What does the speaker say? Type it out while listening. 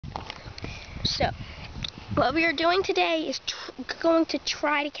So, what we are doing today is going to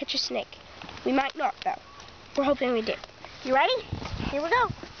try to catch a snake. We might not, though. We're hoping we do. You ready? Here we go.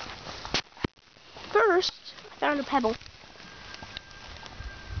 First, I found a pebble.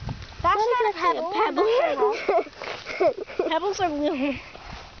 That's not a pebble. Pebbles are little.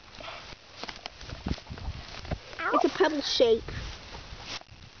 It's a pebble shape.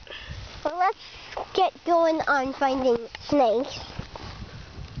 Well, let's get going on finding snakes.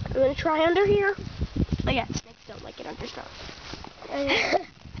 I'm going to try under here. Oh yeah, snakes don't like it under stuff.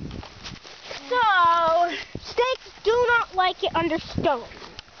 So, snakes do not like it under stones.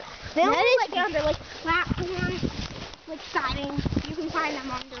 They only like it under like platforms, like siding. You can find them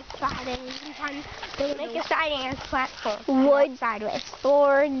under siding. You can find they make a siding as platform. Wood, sideways.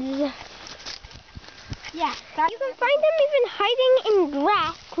 boards. Yeah. You can find them even hiding in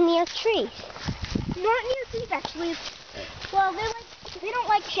grass near trees. Not near trees, actually. Well, they don't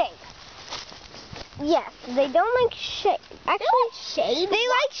like shade. Yes, they don't like shade. Actually, shade. They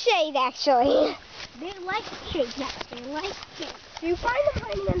like shade, actually. They like shade. Yes, they like shade. So you find them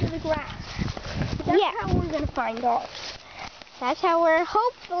hiding under the grass. That's how we're gonna find ours. That's how we're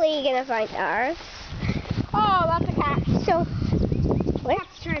hopefully gonna find ours. Oh, that's a cat. So,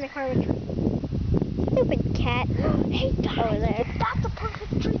 Cat's trying to climb a tree. Stupid cat. Hey, over there. That's a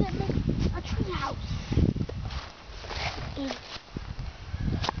perfect tree that makes a tree house.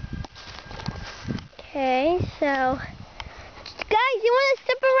 Okay, so guys, you want to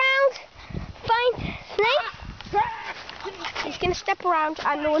step around, find snakes? He's gonna step around.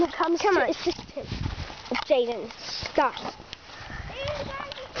 I'm the one who comes to assist him. Jaden, stop. Hey,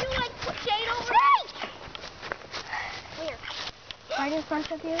 guys, you like put shade over Where? Right in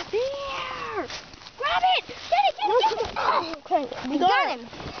front of you. There. Grab it! Get it! Oh, okay. We got him.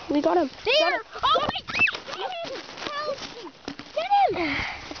 We got him. There! Oh, wait! Get him!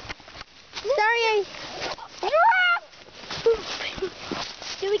 Sorry,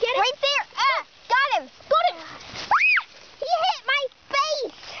 Did we get it? right there! Got him! Got it! He hit my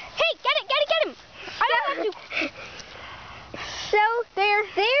face! Hey, get him! I don't have to. So, there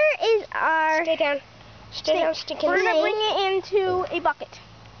is our... Stay down. Stay down, stinking. We're gonna bring it into a bucket.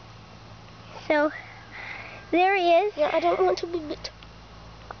 So, there he is. Yeah, I don't want to be bit.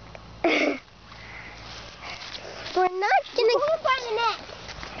 We're not gonna... Hold him by the neck.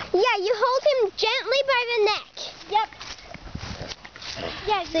 Yeah, you hold him gently by the neck. Yep.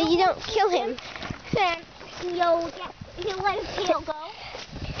 Yeah, So you don't kill him. Then he'll let his tail go.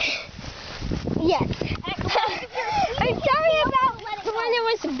 Yes. I'm sorry about when it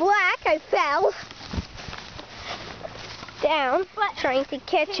was black. I fell down trying to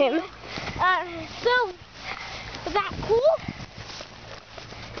catch him. So, is that cool?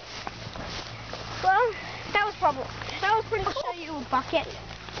 Well, that was pretty cool. Show you a bucket.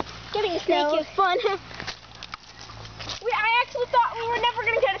 Getting a snake is fun. I actually thought we were never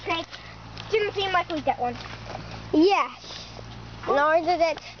going to get a snake. Didn't seem like we'd get one. Yes. Nor did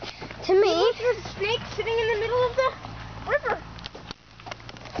it to me. There's a snake sitting in the middle of the river.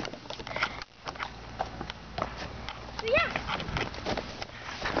 So yeah.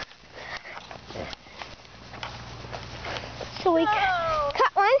 So we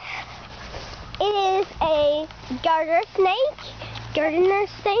cut one. It is a garter snake. Gardener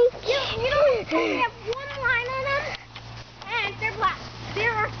snake. You know, they have one line on them, and they're black.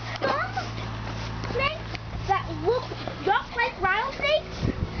 There are some snakes that look just like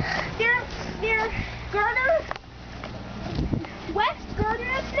rattlesnakes. They're garter, West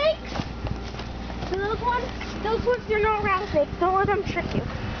garter snakes. So those ones, they're not rattlesnakes. Don't let them trick you.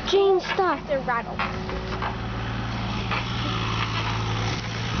 Jane, stop. They're rattled.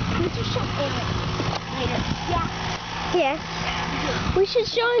 We should show Aaron later. Yeah. Yes. We should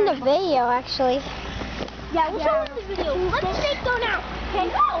show in the video, actually. Yeah, we'll show in the video. Let the snake go now. Okay.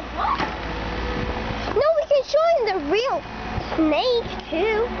 No, what? No, we can show in the real snake,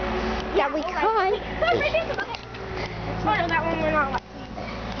 too. Yeah, we right. caught. Right there's the bucket. Oh, no, that one we're not allowed.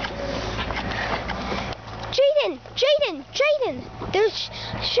 Jaden! There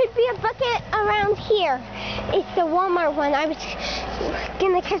should be a bucket around here. It's the Walmart one. I was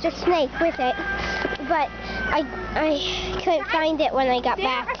gonna catch a snake with it, but I couldn't find it when I got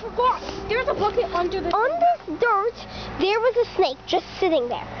back. I forgot. There's a bucket under the... On this dirt, there was a snake just sitting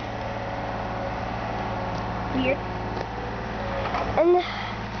there. Weird. And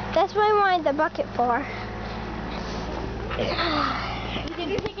that's what I wanted the bucket for. Did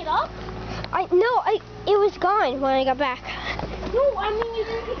you pick it up? It was gone when I got back. No, I mean you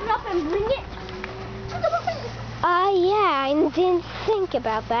didn't pick it up and bring it to the bucket. Yeah, I didn't think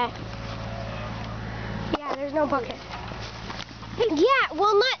about that. Yeah, there's no bucket. Yeah,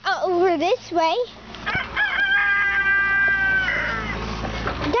 well, not over this way.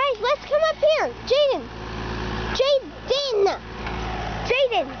 Guys, let's come up here. Jaden,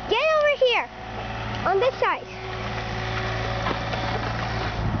 get over here. On this side.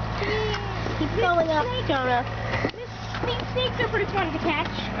 Keep going up, Jonah. These snakes are pretty fun to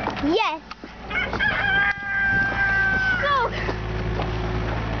catch. Yes. So,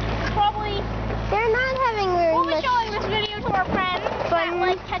 probably They're not having very we'll be much showing this video to our friends that fun.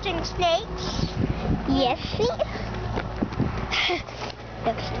 like catching snakes. Yes.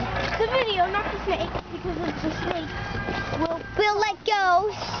 The video, not the snake, because it's the snake We'll let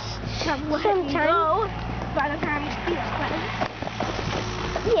go sometime go by the time it feels ready.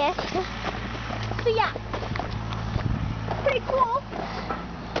 Yes. So yeah, pretty cool.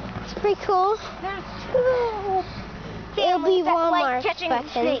 It's pretty cool. There's two It'll be families that like Walmart's catching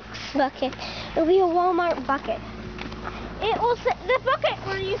snakes. bucket. It'll be a Walmart bucket. It will say, the bucket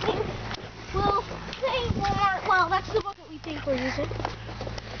we're using will say Walmart. Well, that's the bucket we think we're using.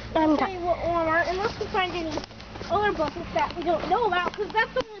 I'm Say done. what Walmart, unless we find any other buckets that we don't know about, because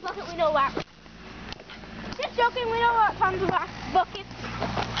that's the only bucket we know about. Just joking, we know about tons of buckets.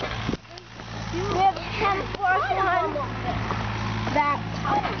 We have a 10-foot one that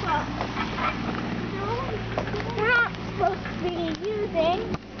we're not supposed to be using,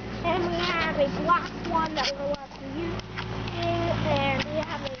 and we have a black one that we're allowed to use, and we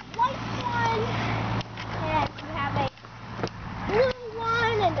have a white one, and we have a blue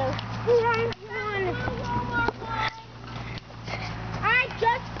one, and a orange one. I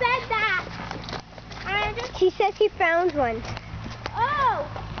just said that. She says he found one. Oh.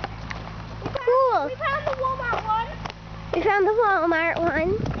 Cool. We found the Walmart one. We found the Walmart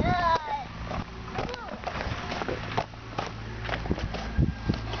one.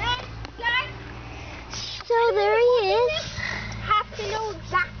 So there he is. Have to know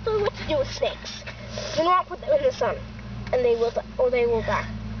exactly what to do with snakes. Do not put them in the sun, and they will die.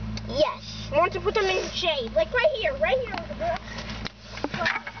 Yes. You want to put them in shade, like right here. So if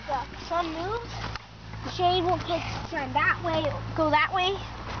the sun moves, the shade will turn that way, go that way.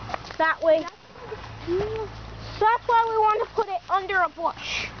 So that's why we want to put it under a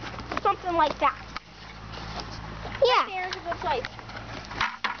bush, something like that. Yeah. There's a good place.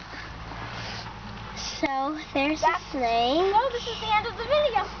 So there's the snake. So this is the end of the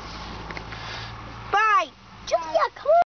video. Bye. Julia, come on.